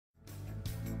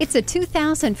It's a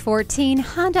 2014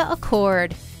 Honda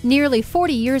Accord. Nearly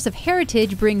 40 years of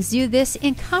heritage brings you this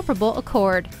incomparable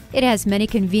Accord. It has many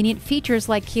convenient features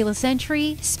like keyless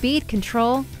entry, speed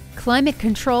control, climate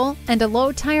control, and a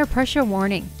low tire pressure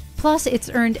warning. Plus,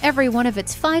 it's earned every one of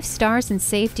its 5 stars in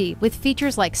safety with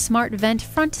features like smart vent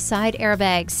front side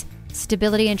airbags,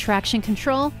 stability and traction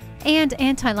control, and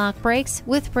anti-lock brakes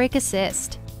with brake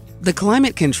assist. The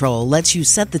climate control lets you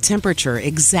set the temperature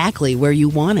exactly where you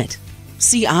want it.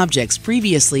 See objects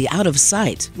previously out of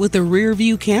sight with a rear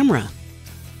view camera.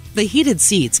 The heated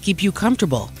seats keep you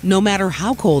comfortable no matter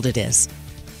how cold it is.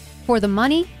 For the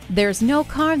money, there's no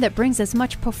car that brings as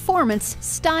much performance,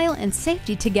 style, and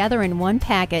safety together in one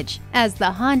package as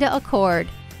the Honda Accord.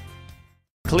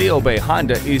 Cleo Bay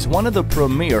Honda is one of the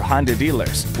premier Honda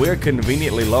dealers. We're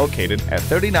conveniently located at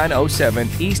 3907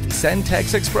 East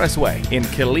Centex Expressway in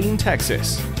Killeen,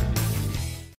 Texas.